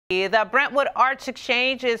The Brentwood Arts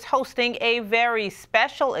Exchange is hosting a very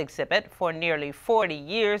special exhibit. For nearly 40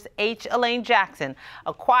 years, Elaine Jackson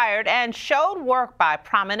acquired and showed work by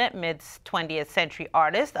prominent mid-20th century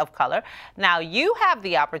artists of color. Now you have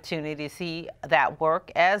the opportunity to see that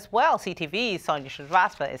work as well. CTV's Sonia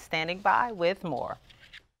Srivastava is standing by with more.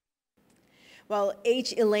 Well,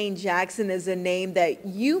 Elaine Jackson is a name that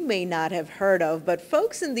you may not have heard of, but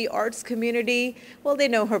folks in the arts community, well, they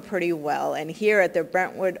know her pretty well. And here at the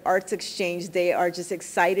Brentwood Arts Exchange, they are just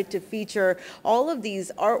excited to feature all of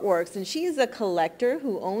these artworks. And she is a collector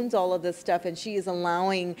who owns all of this stuff, and she is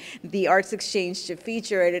allowing the Arts Exchange to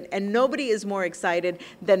feature it. And nobody is more excited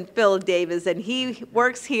than Phil Davis, and he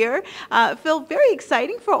works here. Phil, very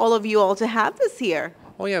exciting for all of you all to have this here.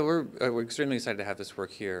 Oh yeah, we're extremely excited to have this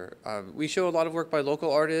work here. We show a lot of work by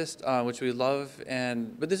local artists, which we love,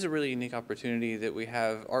 but this is a really unique opportunity that we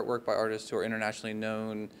have artwork by artists who are internationally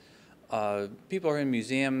known. People are in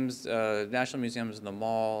museums, national museums in the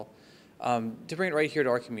mall, to bring it right here to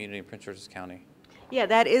our community in Prince George's County. Yeah,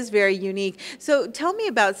 that is very unique. So tell me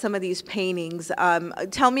about some of these paintings.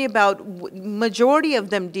 Tell me about, majority of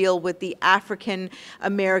them deal with the African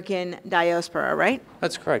American diaspora, right?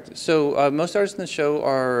 That's correct. So most artists in the show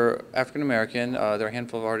are African American. There are a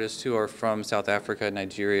handful of artists who are from South Africa,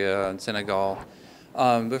 Nigeria, and Senegal.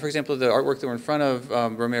 But for example, the artwork that we're in front of,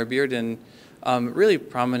 Romare Bearden, really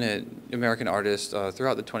prominent American artist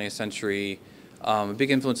throughout the 20th century. A big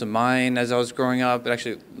influence of mine as I was growing up, but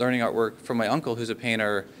actually learning artwork from my uncle, who's a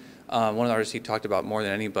painter, one of the artists he talked about more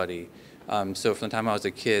than anybody. So from the time I was a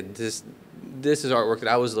kid, this is artwork that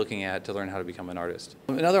I was looking at to learn how to become an artist.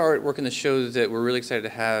 Another artwork in the show that we're really excited to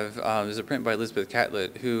have is a print by Elizabeth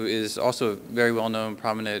Catlett, who is also a very well-known,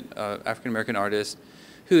 prominent African-American artist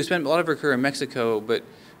who spent a lot of her career in Mexico, but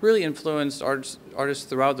really influenced artists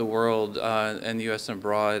throughout the world and the U.S. and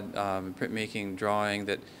abroad, printmaking, drawing,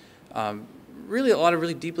 that really a lot of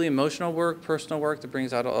really deeply emotional work, personal work that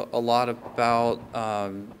brings out a lot about,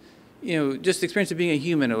 you know, just the experience of being a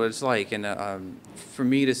human and what it's like. And for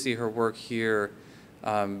me to see her work here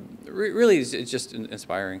really it's just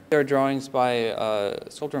inspiring. There are drawings by a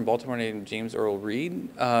sculptor in Baltimore named James Earl Reed,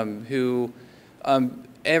 who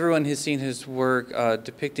everyone has seen his work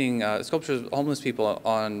depicting sculptures of homeless people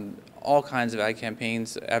on all kinds of ad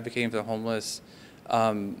campaigns, advocating for the homeless.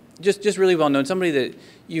 Just really well known. Somebody that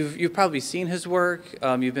you've probably seen his work,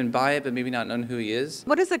 you've been by it, but maybe not known who he is.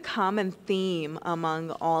 What is a common theme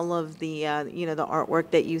among all of the you know, the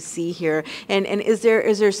artwork that you see here? And is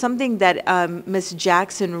there something that Miss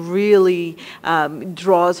Jackson really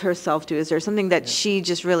draws herself to? Is there something that she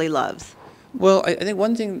just really loves? Well, I think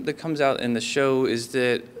one thing that comes out in the show is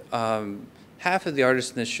that half of the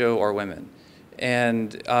artists in the show are women,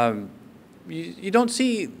 and you don't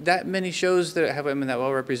see that many shows that have women that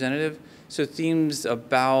well representative. So themes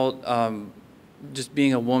about just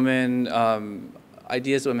being a woman,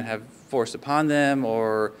 ideas that women have forced upon them,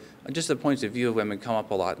 or just the points of view of women come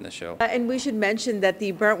up a lot in the show. And we should mention that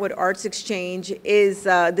the Brentwood Arts Exchange is,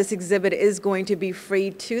 this exhibit is going to be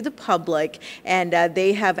free to the public, and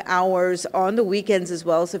they have hours on the weekends as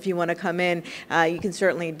well. So if you want to come in, you can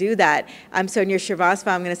certainly do that. I'm Sonia Srivastava.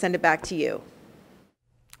 I'm going to send it back to you.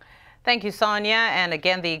 Thank you, Sonia. And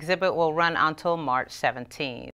again, the exhibit will run until March 17th.